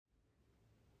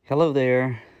Hello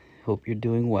there. Hope you're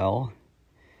doing well.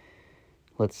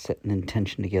 Let's set an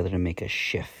intention together to make a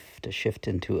shift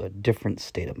into a different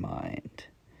state of mind.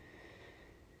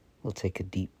 We'll take a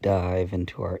deep dive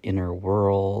into our inner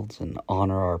worlds and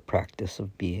honor our practice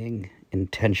of being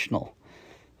intentional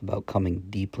about coming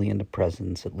deeply into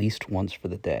presence at least once for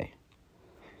the day.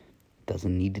 It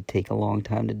doesn't need to take a long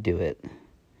time to do it,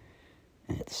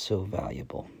 and it's so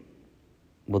valuable.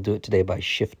 We'll do it today by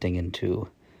shifting into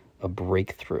a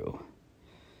breakthrough.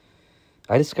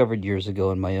 I discovered years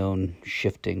ago in my own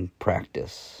shifting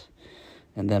practice,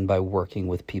 and then by working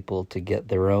with people to get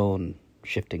their own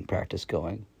shifting practice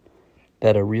going,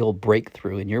 that a real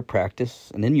breakthrough in your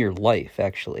practice and in your life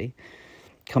actually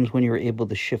comes when you're able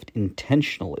to shift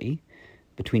intentionally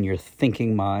between your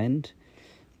thinking mind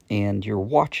and your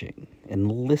watching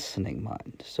and listening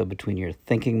mind. So between your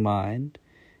thinking mind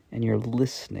and your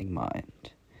listening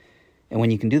mind. And when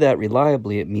you can do that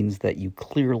reliably, it means that you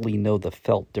clearly know the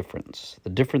felt difference, the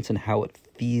difference in how it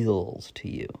feels to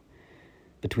you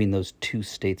between those two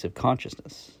states of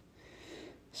consciousness.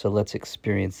 So let's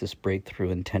experience this breakthrough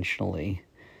intentionally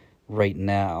right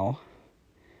now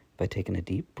by taking a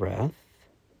deep breath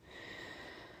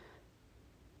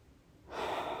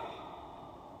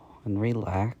and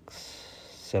relax,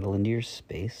 settle into your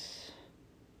space.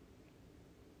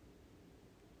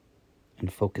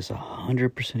 And focus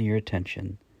 100% of your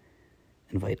attention.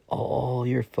 Invite all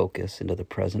your focus into the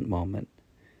present moment,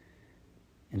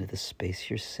 into the space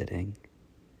you're sitting.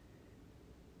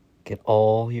 Get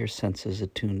all your senses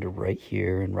attuned to right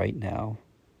here and right now.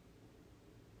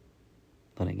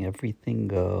 Letting everything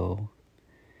go.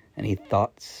 Any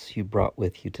thoughts you brought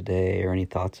with you today or any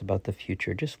thoughts about the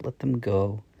future, just let them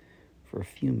go for a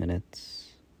few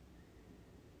minutes.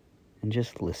 And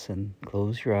just listen.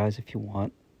 Close your eyes if you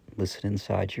want. Listen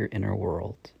inside your inner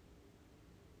world.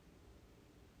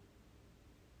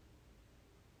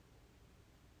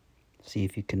 See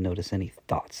if you can notice any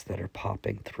thoughts that are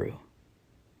popping through.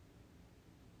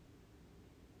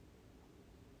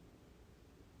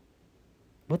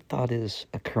 What thought is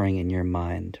occurring in your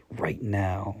mind right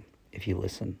now if you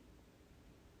listen?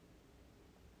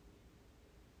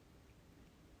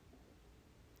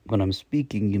 When I'm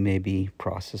speaking, you may be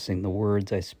processing the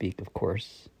words I speak, of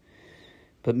course.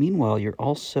 But meanwhile, you're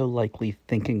also likely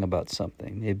thinking about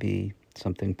something, maybe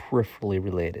something peripherally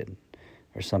related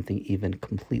or something even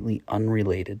completely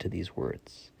unrelated to these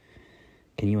words.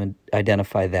 Can you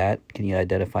identify that? Can you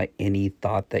identify any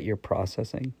thought that you're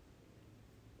processing?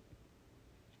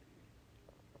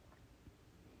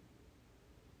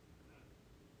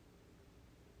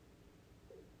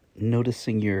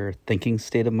 Noticing your thinking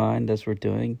state of mind as we're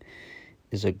doing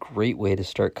is a great way to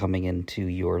start coming into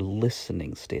your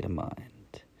listening state of mind.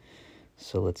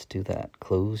 So let's do that.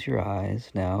 Close your eyes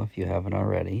now if you haven't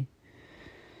already.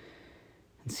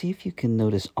 And see if you can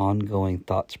notice ongoing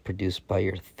thoughts produced by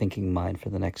your thinking mind for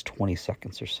the next 20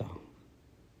 seconds or so.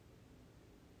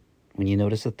 When you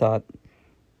notice a thought,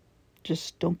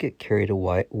 just don't get carried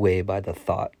away by the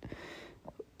thought.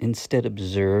 Instead,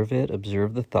 observe it,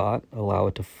 observe the thought, allow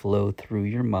it to flow through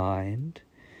your mind,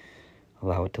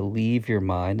 allow it to leave your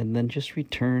mind, and then just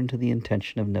return to the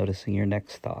intention of noticing your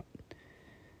next thought.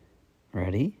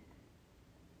 Ready?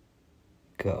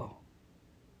 Go.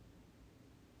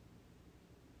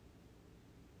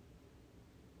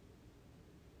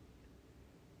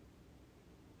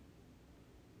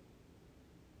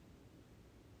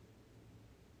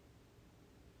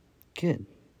 Good.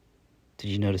 Did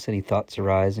you notice any thoughts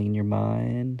arising in your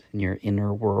mind, in your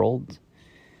inner world?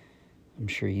 I'm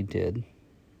sure you did.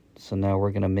 So now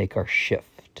we're going to make our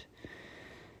shift.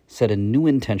 Set a new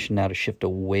intention now to shift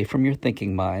away from your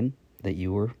thinking mind that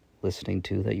you were listening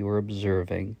to, that you were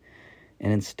observing,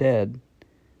 and instead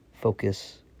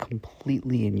focus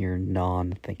completely in your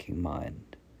non-thinking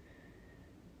mind.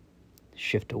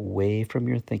 Shift away from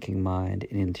your thinking mind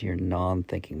and into your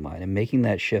non-thinking mind. And making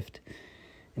that shift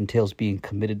entails being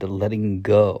committed to letting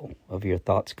go of your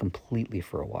thoughts completely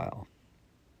for a while.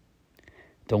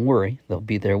 Don't worry, they'll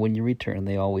be there when you return.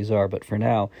 They always are. But for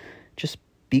now, just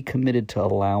be committed to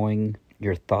allowing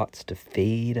your thoughts to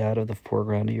fade out of the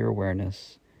foreground of your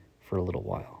awareness for a little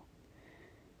while.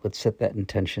 Let's set that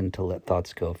intention to let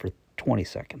thoughts go for 20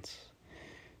 seconds.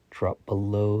 Drop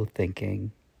below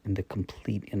thinking into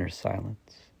complete inner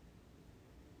silence.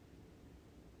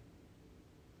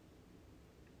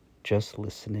 Just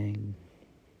listening.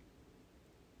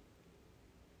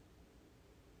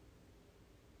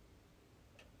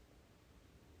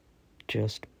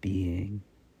 Just being.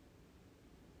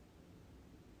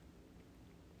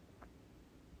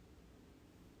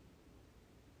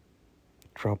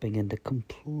 dropping into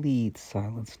complete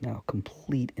silence now,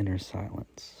 complete inner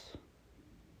silence.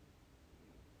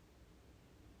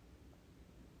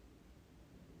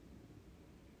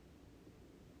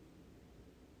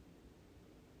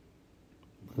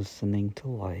 Listening to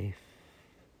life,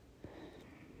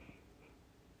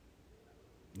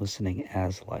 listening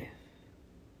as life.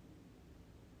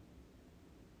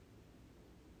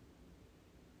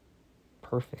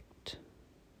 Perfect.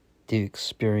 Do you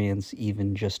experience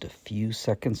even just a few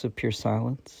seconds of pure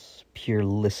silence, pure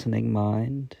listening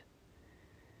mind?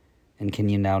 And can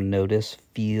you now notice,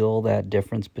 feel that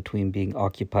difference between being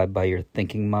occupied by your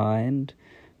thinking mind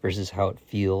versus how it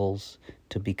feels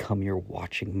to become your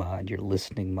watching mind, your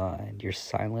listening mind, your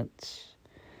silence?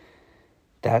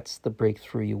 That's the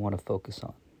breakthrough you want to focus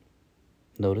on.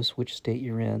 Notice which state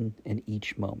you're in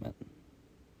each moment.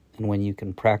 And when you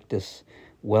can practice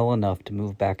well enough to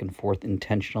move back and forth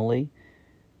intentionally,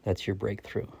 that's your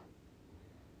breakthrough.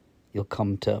 You'll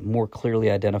come to more clearly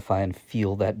identify and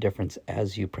feel that difference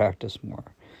as you practice more.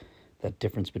 That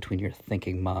difference between your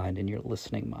thinking mind and your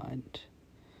listening mind.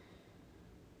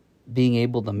 Being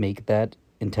able to make that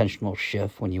intentional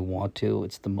shift when you want to,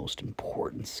 it's the most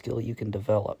important skill you can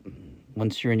develop.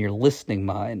 Once you're in your listening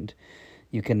mind,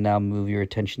 you can now move your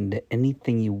attention to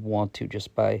anything you want to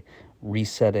just by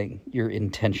resetting your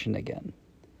intention again.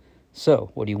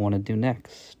 So, what do you want to do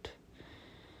next?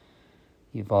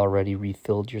 You've already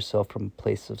refilled yourself from a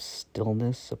place of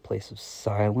stillness, a place of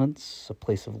silence, a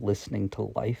place of listening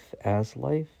to life as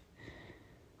life.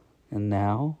 And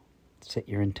now, set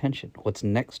your intention. What's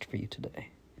next for you today?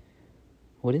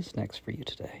 What is next for you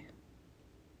today?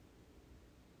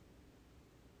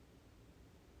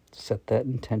 Set that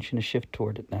intention to shift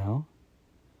toward it now.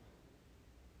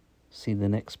 See the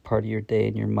next part of your day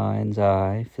in your mind's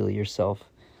eye. Feel yourself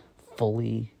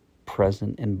fully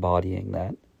present, embodying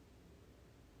that.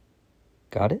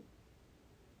 Got it?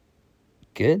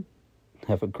 Good.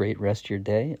 Have a great rest of your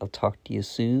day. I'll talk to you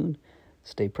soon.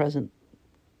 Stay present.